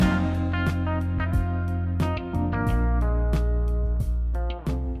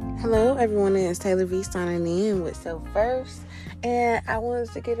everyone, it's Taylor V signing in with Self First, and I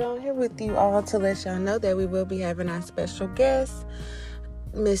wanted to get on here with you all to let y'all know that we will be having our special guest,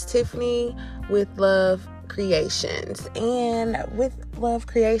 Miss Tiffany with Love Creations. And with Love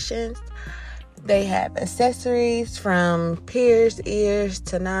Creations, they have accessories from pierced ears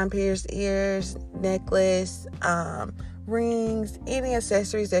to non-pierced ears, necklace, rings, any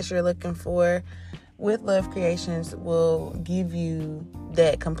accessories that you're looking for. With Love Creations will give you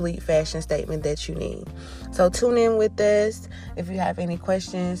that complete fashion statement that you need. So tune in with us. If you have any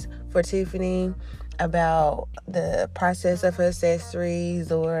questions for Tiffany about the process of her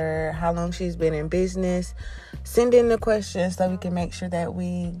accessories or how long she's been in business, send in the questions so we can make sure that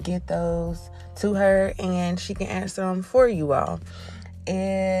we get those to her and she can answer them for you all.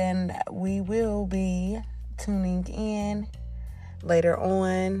 And we will be tuning in later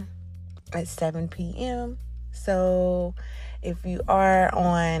on at 7 p.m. So if you are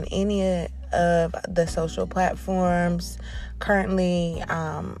on any of the social platforms, currently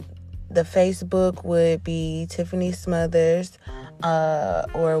the Facebook would be Tiffany Smothers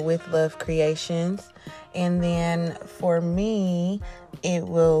or With Love Creations. And then for me, it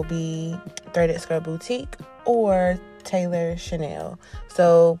will be Threaded Skirt Boutique or Taylor Chanel.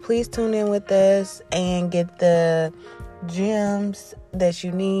 So please tune in with us and get the gems that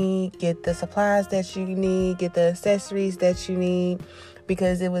you need, get the supplies that you need, get the accessories that you need,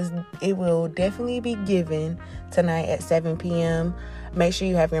 because it will definitely be given tonight at 7 p.m. Make sure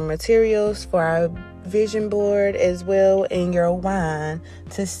you have your materials for our vision board as well and your wine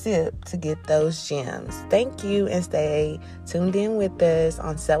to sip to get those gems. Thank you, and stay tuned in with us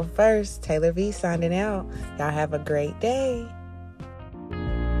on Self First. Taylor V signing out. Y'all have a great day.